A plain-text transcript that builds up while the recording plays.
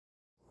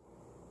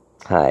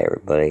Hi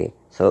everybody.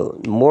 So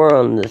more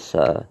on this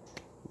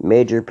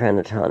major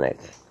pentatonic.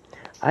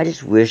 I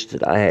just wish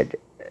that I had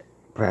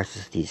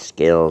practiced these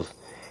scales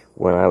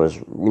when I was,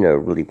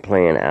 really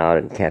playing out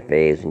in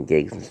cafes and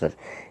gigs and stuff,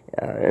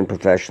 and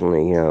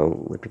professionally,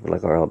 with people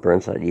like R.L.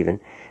 Burnside even.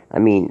 I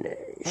mean,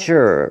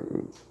 sure,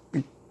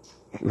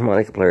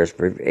 harmonica players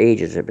for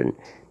ages have been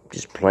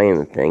just playing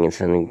the thing and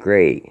sounding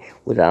great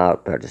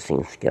without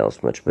practicing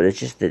scales much, but it's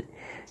just that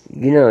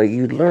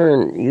you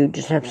learn, you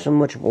just have so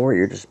much more at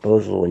your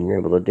disposal when you're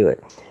able to do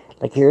it.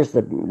 Like here's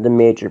the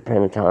major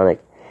pentatonic,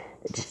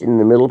 just in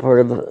the middle part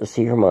of the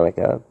C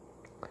harmonica.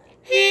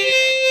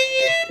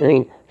 I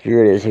mean,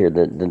 here it is here,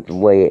 the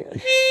way...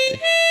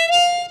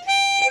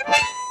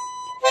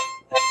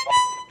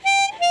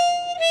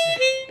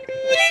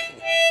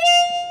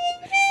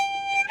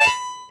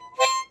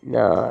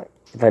 Now,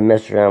 if I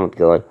mess around with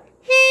going...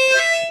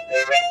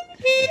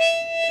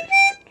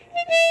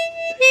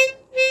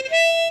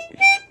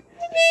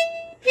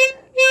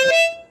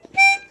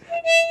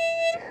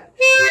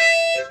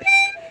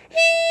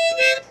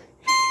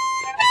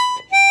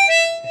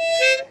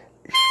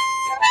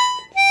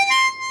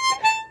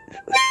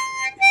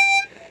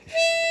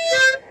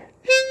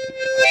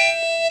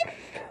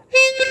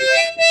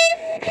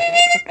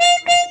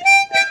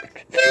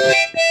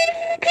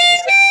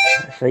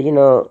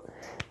 So,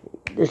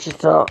 it's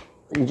just all,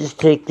 you just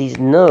take these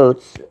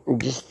notes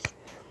and just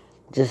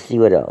see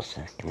what else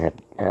can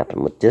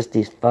happen with just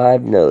these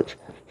 5 notes.